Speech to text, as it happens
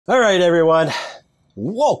All right, everyone,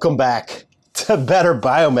 welcome back to Better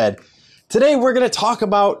Biomed. Today we're going to talk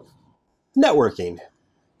about networking,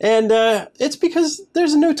 and it's because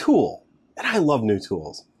there's a new tool, and I love new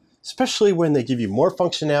tools, especially when they give you more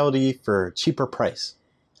functionality for a cheaper price.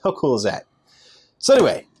 How cool is that? So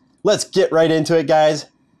anyway, let's get right into it, guys.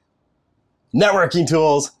 Networking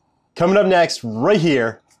tools coming up next right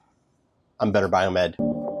here on Better Biomed.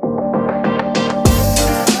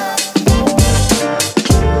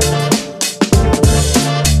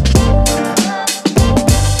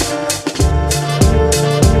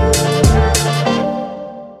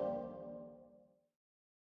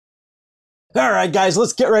 All right, guys,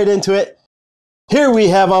 let's get right into it. Here we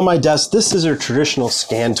have on my desk, this is a traditional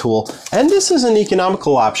scan tool, and this is an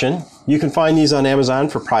economical option. You can find these on Amazon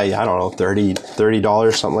for probably, I don't know,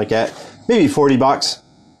 $30, something like that. Maybe 40 bucks.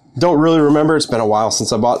 Don't really remember, it's been a while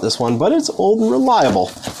since I bought this one, but it's old and reliable.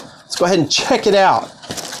 Let's go ahead and check it out.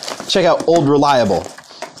 Check out Old Reliable.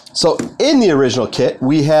 So in the original kit,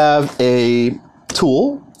 we have a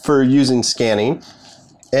tool for using scanning,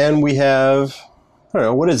 and we have, I don't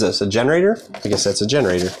know, what is this, a generator? I guess that's a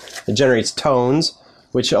generator. It generates tones,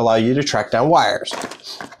 which allow you to track down wires.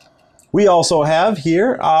 We also have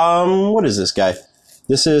here, what is this guy?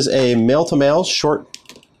 This is a male-to-male short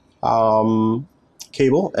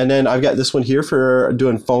cable. And then I've got this one here for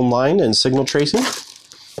doing phone line and signal tracing.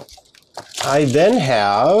 I then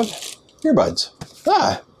have earbuds.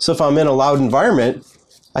 So if I'm in a loud environment,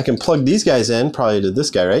 I can plug these guys in, probably to this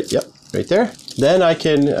guy, right? Yep, right there. Then I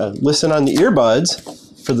can listen on the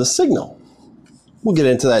earbuds for the signal. We'll get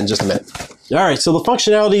into that in just a minute. All right, so the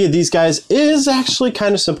functionality of these guys is actually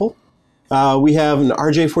kind of simple. We have an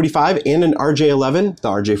RJ45 and an RJ11. The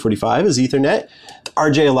RJ45 is Ethernet. The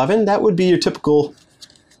RJ11, that would be your typical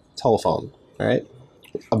telephone, all right?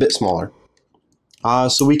 A bit smaller.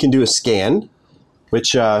 So we can do a scan,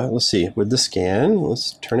 which, let's see, with the scan,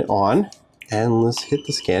 let's turn it on, and let's hit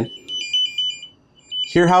the scan.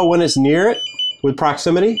 Hear how when it's near it, with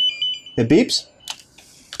proximity, it beeps?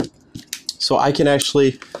 So I can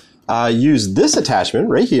actually use this attachment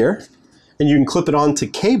right here, and you can clip it onto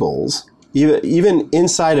cables, even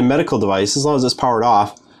inside a medical device, as long as it's powered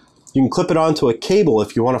off. You can clip it onto a cable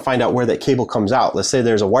if you want to find out where that cable comes out. Let's say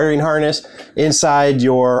there's a wiring harness inside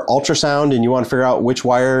your ultrasound and you want to figure out which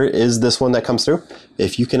wire is this one that comes through.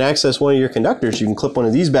 If you can access one of your conductors, you can clip one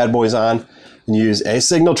of these bad boys on and use a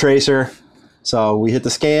signal tracer. So we hit the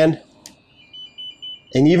scan,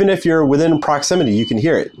 and even if you're within proximity, you can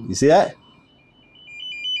hear it. You see that?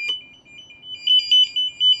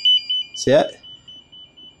 See it?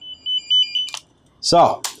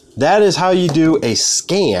 So that is how you do a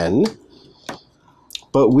scan,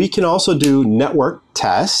 but we can also do network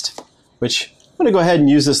test, which I'm going to go ahead and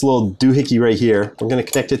use this little doohickey right here. I'm going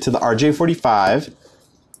to connect it to the RJ45,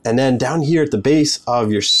 and then down here at the base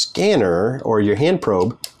of your scanner or your hand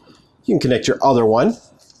probe, you can connect your other one.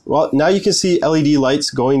 Well, now you can see LED lights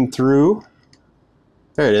going through.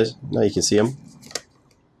 There it is. Now you can see them.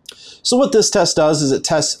 So what this test does is it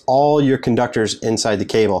tests all your conductors inside the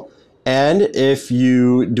cable. And if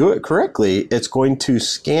you do it correctly, it's going to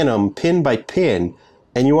scan them pin by pin.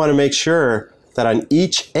 And you want to make sure that on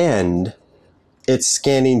each end, it's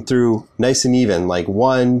scanning through nice and even, like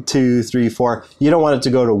 1, 2, 3, 4. You don't want it to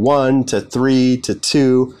go to 1 to 3 to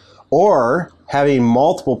 2, or having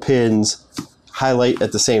multiple pins highlight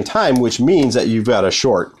at the same time, which means that you've got a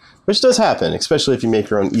short, which does happen, especially if you make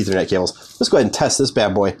your own Ethernet cables. Let's go ahead and test this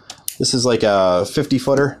bad boy. This is like a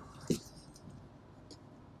 50-footer.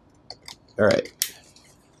 All right.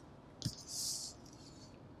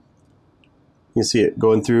 You can see it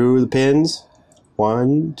going through the pins.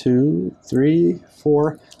 1, 2, 3,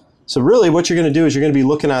 4. So really what you're going to do is you're going to be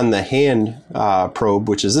looking on the hand probe,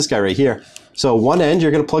 which is this guy right here. So one end,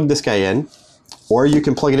 you're going to plug this guy in, or you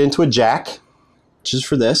can plug it into a jack, which is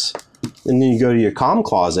for this. And then you go to your comm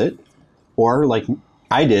closet, or like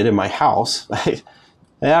I did in my house.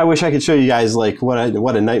 I wish I could show you guys like what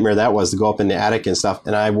a nightmare that was to go up in the attic and stuff.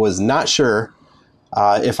 And I was not sure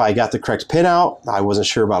if I got the correct pin out. I wasn't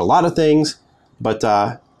sure about a lot of things. But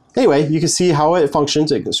anyway, you can see how it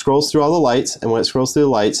functions. It scrolls through all the lights. And when it scrolls through the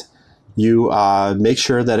lights, you make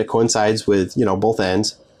sure that it coincides with, you know, both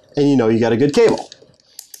ends. And you know you got a good cable.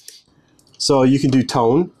 So you can do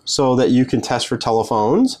tone so that you can test for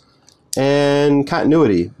telephones, and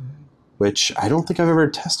continuity, which I don't think I've ever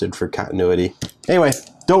tested for continuity. Anyway,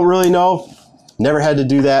 don't really know, never had to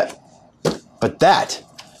do that, but that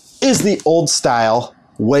is the old style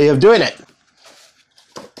way of doing it.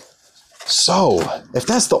 So if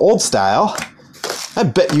that's the old style, I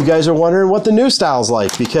bet you guys are wondering what the new style's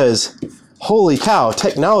like, because Holy cow,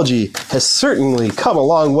 technology has certainly come a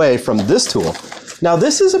long way from this tool. Now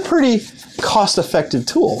this is a pretty cost-effective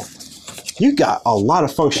tool. You got a lot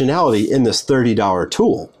of functionality in this $30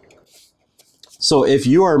 tool. So if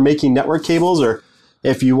you are making network cables, or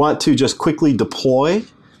if you want to just quickly deploy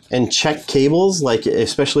and check cables, like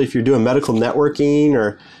especially if you're doing medical networking,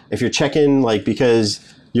 or if you're checking like because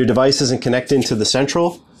your device isn't connecting to the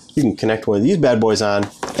central, you can connect one of these bad boys on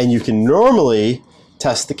and you can normally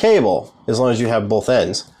test the cable as long as you have both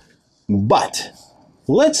ends. But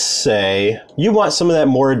let's say you want some of that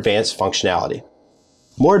more advanced functionality.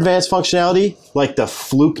 More advanced functionality, like the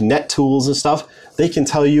Fluke net tools and stuff, they can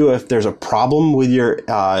tell you if there's a problem with your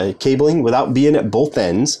cabling without being at both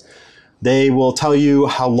ends. They will tell you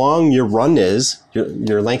how long your run is,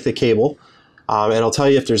 your length of cable. It'll tell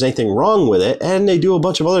you if there's anything wrong with it, and they do a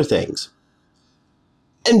bunch of other things.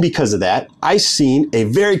 And because of that, I've seen a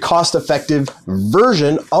very cost-effective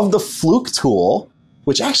version of the Fluke tool,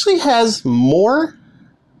 which actually has more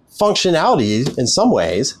functionality in some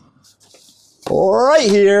ways. Right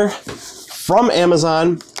here from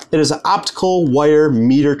Amazon, it is an optical wire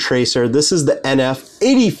meter tracer. This is the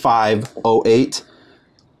NF-8508.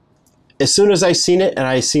 As soon as I seen it and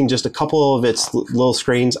I seen just a couple of its little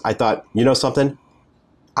screens, I thought, you know something?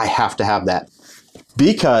 I have to have that.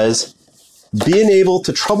 Because being able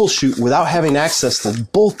to troubleshoot without having access to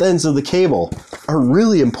both ends of the cable are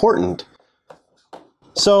really important.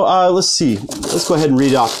 So let's see. Let's go ahead and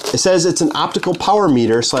read it off. It says it's an optical power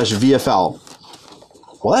meter / VFL.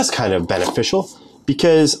 Well, that's kind of beneficial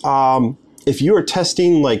because if you are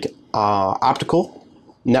testing like optical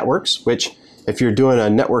networks, which if you're doing a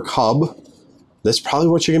network hub, that's probably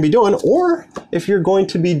what you're going to be doing. Or if you're going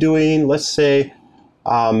to be doing, let's say,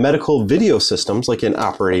 medical video systems like in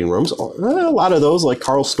operating rooms, a lot of those like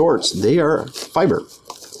Carl Storz, they are fiber.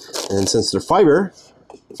 And since they're fiber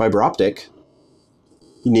optic,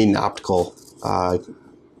 you need an optical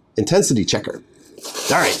intensity checker.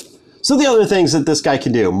 All right. So the other things that this guy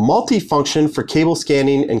can do, multifunction for cable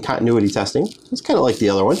scanning and continuity testing. It's kind of like the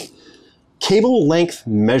other one. Cable length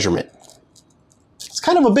measurement. It's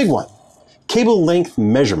kind of a big one. Cable length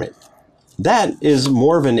measurement. That is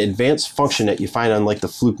more of an advanced function that you find on like the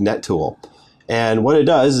Fluke net tool. And what it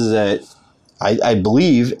does is that I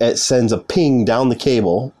believe it sends a ping down the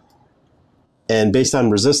cable, and based on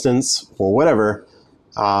resistance or whatever,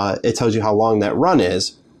 it tells you how long that run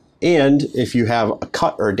is. And if you have a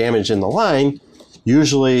cut or damage in the line,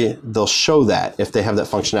 usually they'll show that if they have that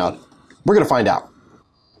functionality. We're going to find out.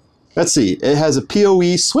 Let's see. It has a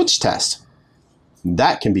PoE switch test.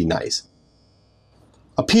 That can be nice.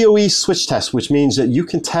 A PoE switch test, which means that you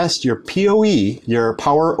can test your PoE, your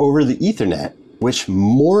power over the Ethernet, which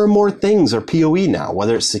more and more things are PoE now,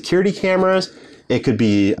 whether it's security cameras, it could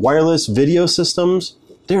be wireless video systems.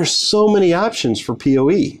 There are so many options for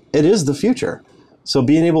PoE. It is the future. So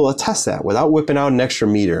being able to test that without whipping out an extra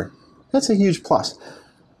meter, that's a huge plus.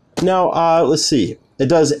 Now, let's see. It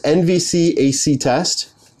does NVC AC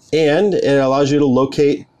test, and it allows you to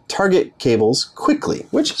locate target cables quickly,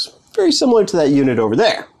 which is very similar to that unit over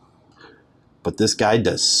there. But this guy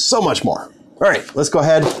does so much more. All right, let's go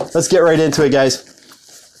ahead. Let's get right into it, guys.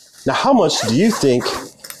 Now, how much do you think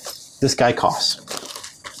this guy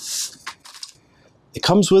costs? It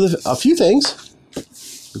comes with a few things.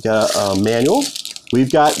 We've got a manual. We've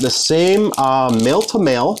got the same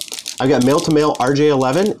male-to-male. I've got male-to-male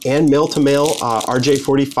RJ11 and male-to-male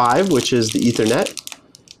RJ45, which is the Ethernet.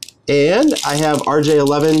 And I have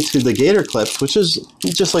RJ11 to the Gator clips, which is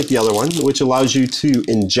just like the other one, which allows you to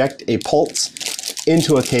inject a pulse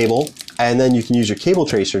into a cable, and then you can use your cable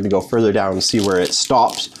tracer to go further down and see where it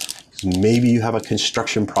stops. Maybe you have a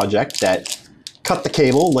construction project that cut the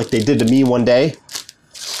cable like they did to me one day.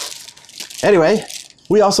 Anyway,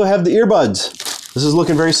 we also have the earbuds. This is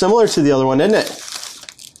looking very similar to the other one, isn't it?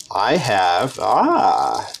 I have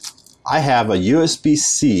a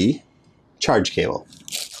USB-C charge cable.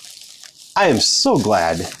 I am so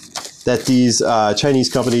glad that these Chinese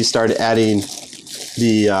companies started adding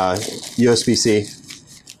the USB-C.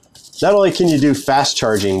 Not only can you do fast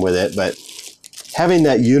charging with it, but having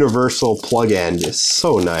that universal plug end is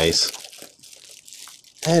so nice.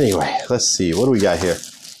 Anyway, let's see. What do we got here?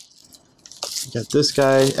 We got this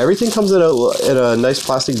guy. Everything comes in a nice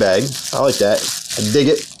plastic bag. I like that. I dig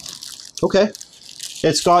it. Okay.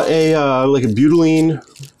 It's got a like a butylene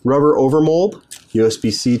rubber overmold.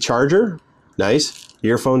 USB-C charger, nice.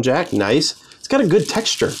 Earphone jack, nice. It's got a good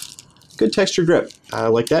texture grip. I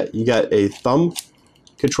like that. You got a thumb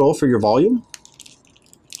control for your volume.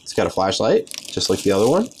 It's got a flashlight, just like the other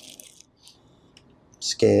one.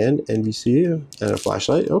 Scan, NVC, and a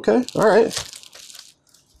flashlight. Okay, all right.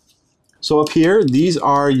 So up here, these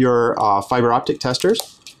are your fiber optic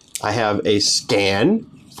testers. I have a scan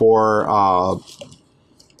for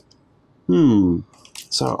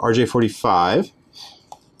so RJ45.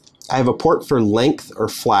 I have a port for length or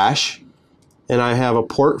flash, and I have a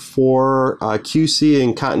port for QC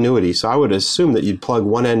and continuity. So I would assume that you'd plug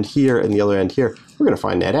one end here and the other end here. We're going to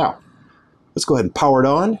find that out. Let's go ahead and power it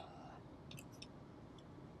on.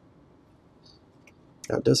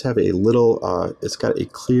 Now it does have a little, it's got a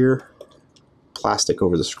clear plastic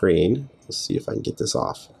over the screen. Let's see if I can get this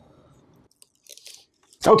off.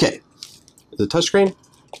 Okay, is it a touchscreen?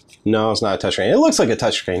 No, it's not a touchscreen. It looks like a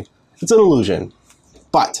touchscreen. It's an illusion,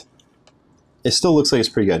 but it still looks like it's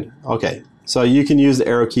pretty good. Okay, so you can use the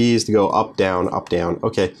arrow keys to go up, down, up, down.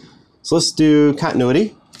 Okay, so let's do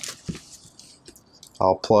continuity.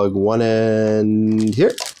 I'll plug one end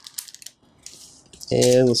here.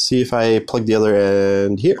 And let's see if I plug the other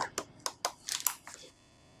end here.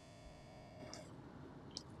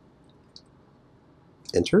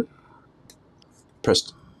 Enter.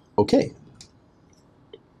 Press OK.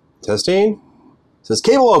 Testing. It says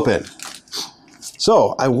cable open.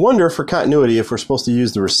 So I wonder for continuity if we're supposed to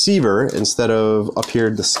use the receiver instead of up here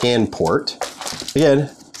the scan port.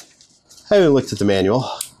 Again, I haven't looked at the manual.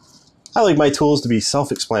 I like my tools to be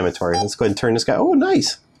self-explanatory. Let's go ahead and turn this guy. Oh,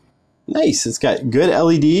 nice. Nice. It's got good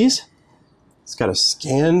LEDs. It's got a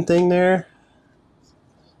scan thing there.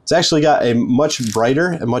 It's actually got a much brighter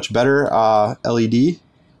and much better LED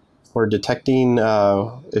for detecting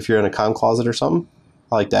if you're in a comm closet or something.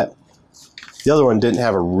 I like that. The other one didn't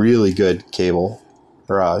have a really good cable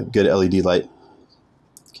or a good LED light.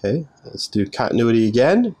 Okay, let's do continuity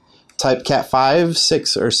again. Type Cat 5,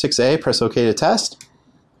 6, or 6A. Press OK to test.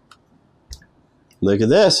 Look at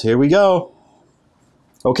this. Here we go.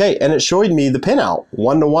 Okay, and it showed me the pin out.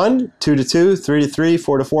 1 to 1, 2 to 2, 3 to 3,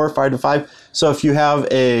 4 to 4, 5 to 5. So if you have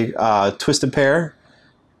a twisted pair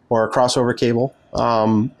or a crossover cable,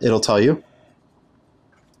 it'll tell you.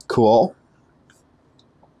 Cool.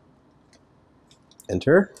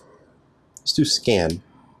 Enter. Let's do scan.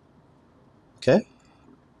 Okay.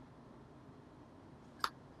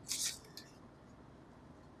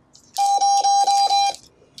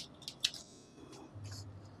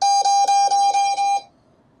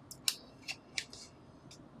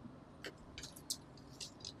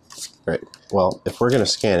 Right. Well, if we're going to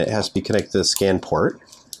scan it, it has to be connected to the scan port.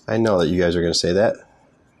 I know that you guys are going to say that.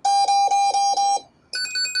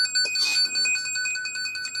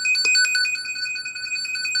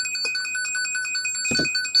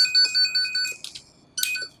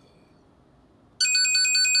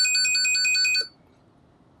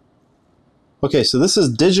 Okay, so this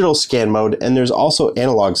is digital scan mode, and there's also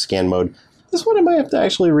analog scan mode. This one I might have to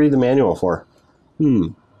actually read the manual for.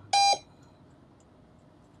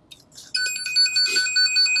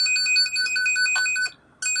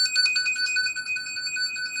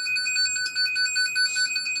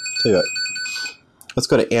 Tell you what, let's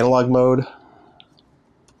go to analog mode.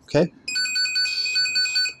 Okay.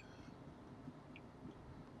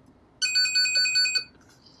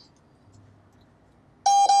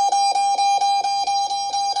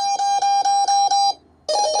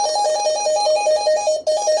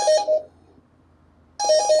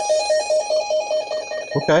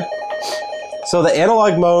 Okay. So the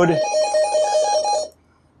analog mode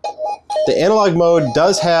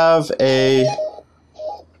does have a,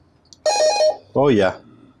 oh yeah.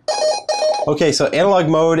 Okay, so analog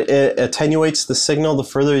mode, it attenuates the signal the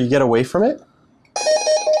further you get away from it.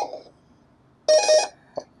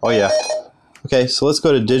 Oh yeah. Okay, so let's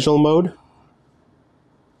go to digital mode.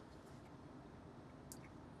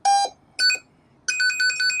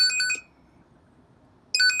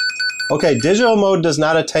 Okay, digital mode does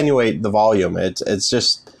not attenuate the volume. It's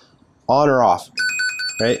just on or off,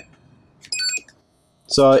 right?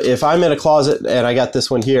 So if I'm in a closet and I got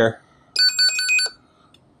this one here,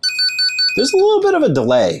 there's a little bit of a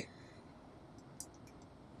delay.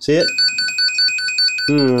 See it?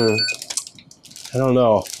 I don't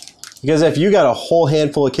know. Because if you got a whole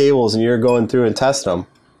handful of cables and you're going through and testing them,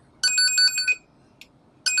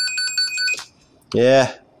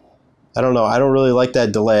 yeah, I don't know. I don't really like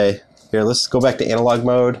that delay. Here, let's go back to analog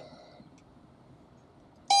mode.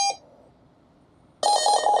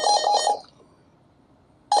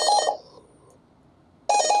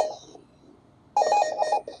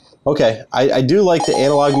 Okay, I do like the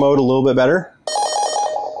analog mode a little bit better.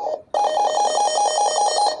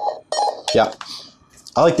 Yeah,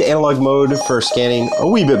 I like the analog mode for scanning a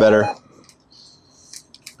wee bit better.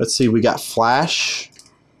 Let's see, we got flash,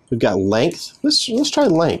 we've got length. Let's try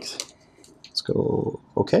length. Let's go,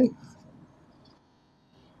 okay.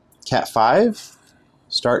 Cat 5,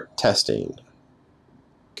 Start testing.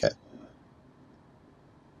 Okay.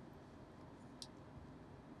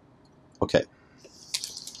 Okay.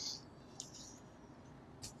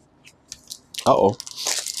 Uh-oh.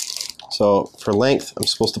 So for length, I'm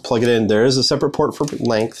supposed to plug it in. There is a separate port for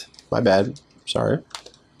length. My bad. Sorry.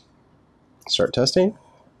 Start testing.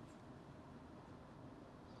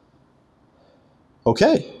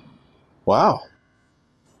 Okay. Wow.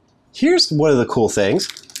 Here's one of the cool things.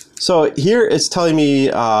 So here it's telling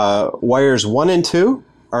me wires 1 and 2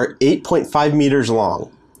 are 8.5 meters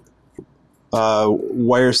long.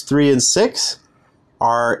 Wires 3 and 6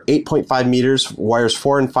 are 8.5 meters. Wires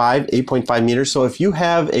 4 and 5, 8.5 meters. So if you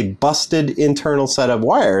have a busted internal set of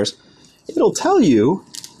wires, it'll tell you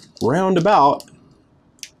roundabout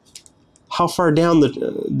how far down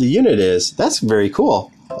the unit is. That's very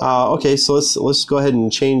cool. Okay, so let's go ahead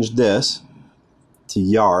and change this to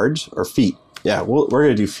yards or feet. Yeah, we're going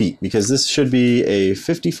to do feet because this should be a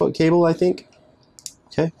 50-foot cable, I think.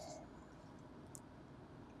 Okay.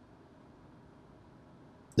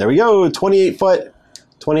 There we go, 28 foot,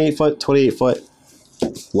 28 foot, 28 foot.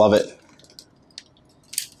 Love it.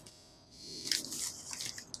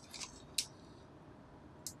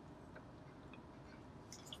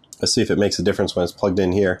 Let's see if it makes a difference when it's plugged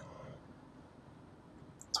in here.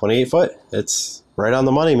 28 foot, it's right on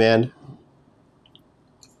the money, man.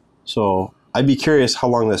 So I'd be curious how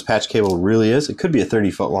long this patch cable really is. It could be a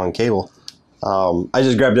 30-foot long cable. I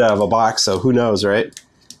just grabbed it out of a box, so who knows, right?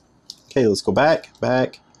 Okay, let's go back.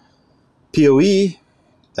 POE,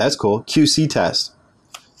 that's cool. QC test.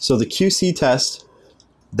 So the QC test,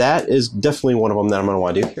 that is definitely one of them that I'm going to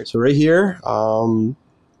want to do here. So right here,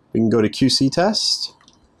 we can go to QC test.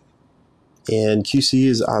 And QC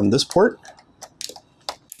is on this port.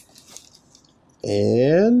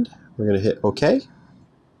 And we're going to hit OK.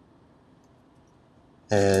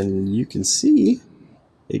 And you can see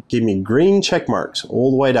it gave me green check marks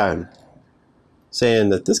all the way down, saying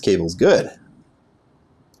that this cable's good.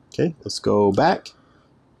 Okay, let's go back.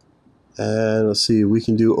 And let's see, we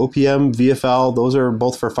can do OPM, VFL. Those are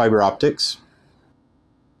both for fiber optics.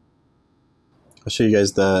 I'll show you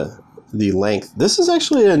guys the length. This is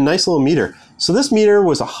actually a nice little meter. So this meter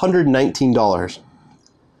was $119.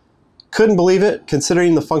 Couldn't believe it,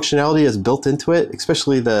 considering the functionality is built into it,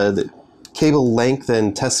 especially the cable length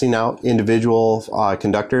and testing out individual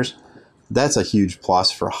conductors. That's a huge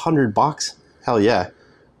plus for $100. Hell yeah.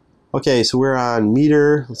 Okay, so we're on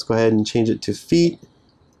meter. Let's go ahead and change it to feet.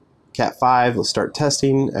 Cat 5, let's start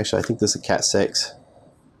testing. Actually, I think this is Cat 6.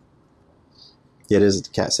 Yeah, it is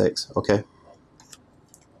Cat 6. Okay.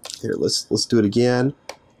 Here, let's do it again.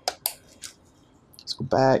 Let's go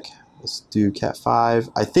back. Let's do Cat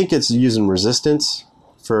 5. I think it's using resistance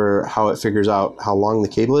for how it figures out how long the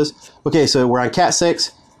cable is. Okay, so we're on Cat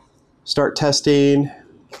 6. Start testing.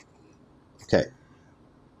 Okay.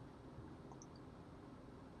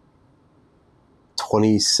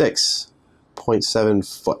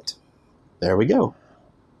 26.7 foot. There we go.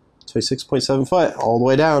 26.7 foot all the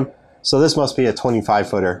way down. So this must be a 25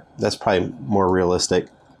 footer. That's probably more realistic.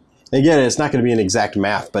 Again, it's not going to be an exact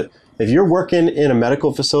math, but if you're working in a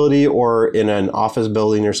medical facility or in an office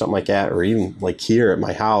building or something like that, or even like here at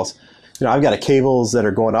my house, you know, I've got cables that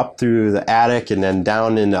are going up through the attic and then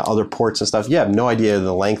down into other ports and stuff. You have no idea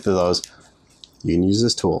the length of those. You can use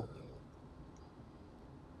this tool.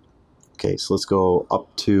 Okay, so let's go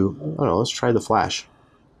up to, I don't know, let's try the flash.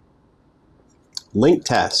 Length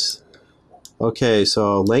test. Okay,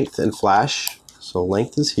 so length and flash. So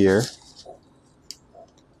length is here.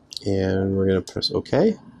 And we're going to press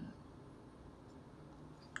OK.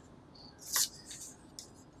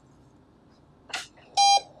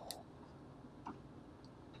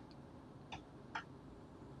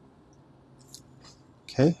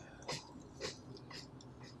 Okay.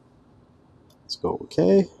 Let's go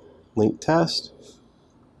OK. Link test.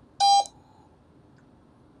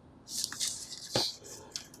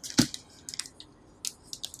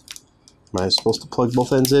 Am I supposed to plug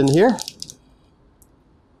both ends in here?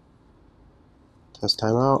 Test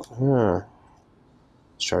timeout.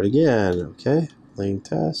 Let's try it again. Okay. Link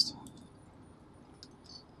test.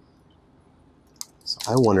 So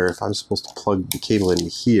I wonder if I'm supposed to plug the cable in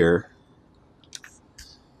here.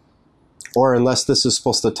 Or unless this is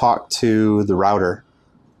supposed to talk to the router.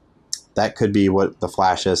 That could be what the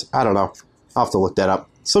flash is. I don't know. I'll have to look that up.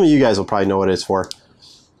 Some of you guys will probably know what it's for.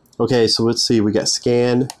 Okay, so let's see. We got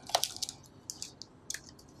scan.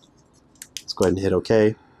 Let's go ahead and hit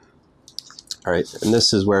OK. All right, and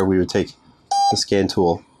this is where we would take the scan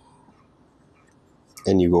tool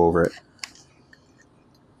and you go over it.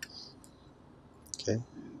 Okay,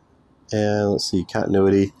 and let's see,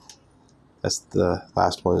 continuity. That's the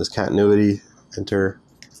last one is continuity. Enter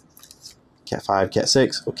Cat 5, Cat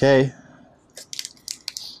 6. Okay.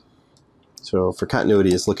 So for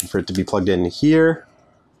continuity, it's looking for it to be plugged in here.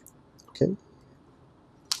 Okay.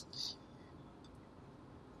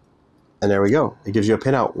 And there we go. It gives you a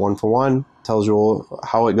pinout, 1 for 1. Tells you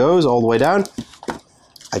how it goes all the way down.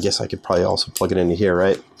 I guess I could probably also plug it into here,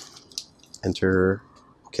 right? Enter.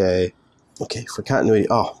 Okay. Okay, for continuity.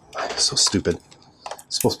 Oh, so stupid.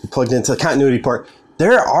 It's supposed to be plugged into the continuity port.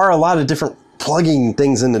 There are a lot of different plugging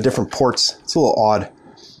things into different ports. It's a little odd.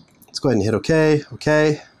 Let's go ahead and hit OK.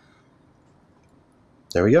 OK.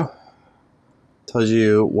 There we go. Tells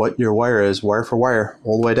you what your wire is, wire for wire,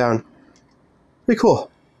 all the way down. Pretty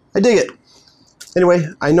cool. I dig it. Anyway,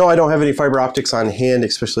 I know I don't have any fiber optics on hand,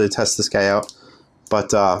 especially to test this guy out,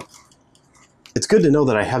 but it's good to know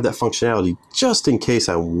that I have that functionality just in case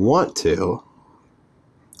I want to.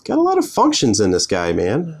 Got a lot of functions in this guy,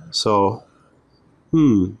 man. So,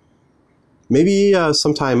 maybe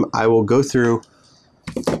sometime I will go through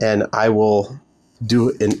and I will do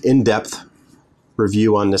an in-depth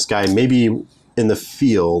review on this guy, maybe in the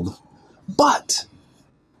field. But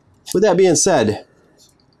with that being said,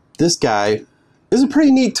 this guy is a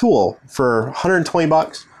pretty neat tool for 120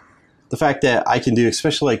 bucks. The fact that I can do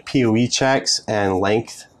especially like PoE checks and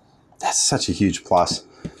length, that's such a huge plus.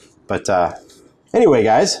 But anyway,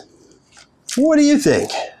 guys, what do you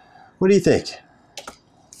think? What do you think?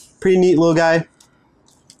 Pretty neat little guy,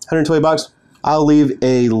 120 bucks. I'll leave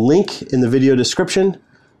a link in the video description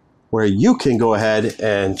where you can go ahead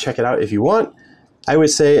and check it out if you want. I would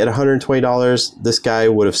say at $120, this guy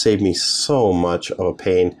would have saved me so much of a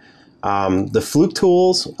pain. The Fluke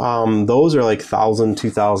tools, those are like $1,000,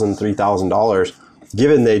 $2,000, $3,000.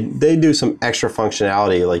 Given they do some extra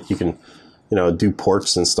functionality, like you can, do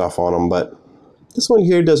ports and stuff on them. But this one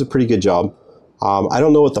here does a pretty good job. I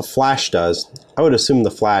don't know what the flash does. I would assume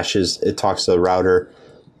the flash it talks to the router,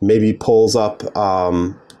 maybe pulls up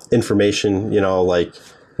information, like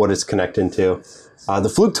what it's connecting to. The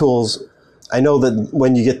Fluke tools, I know that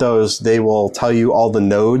when you get those, they will tell you all the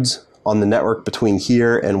nodes on the network between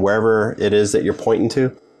here and wherever it is that you're pointing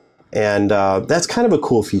to. And that's kind of a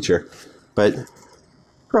cool feature. But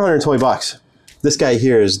for 120 bucks, this guy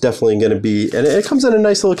here is definitely going to be, and it comes in a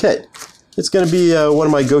nice little kit. It's going to be one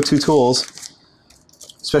of my go-to tools,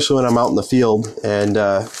 especially when I'm out in the field and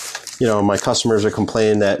my customers are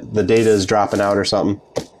complaining that the data is dropping out or something.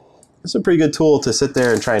 It's a pretty good tool to sit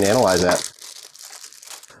there and try and analyze that.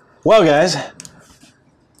 Well, guys,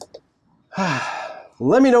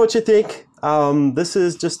 let me know what you think. This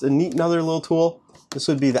is just a neat another little tool. This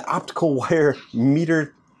would be the optical wire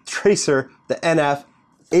meter tracer, the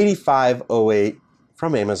NF-8508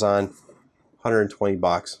 from Amazon, 120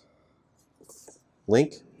 bucks.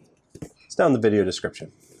 Link is down in the video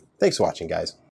description. Thanks for watching, guys.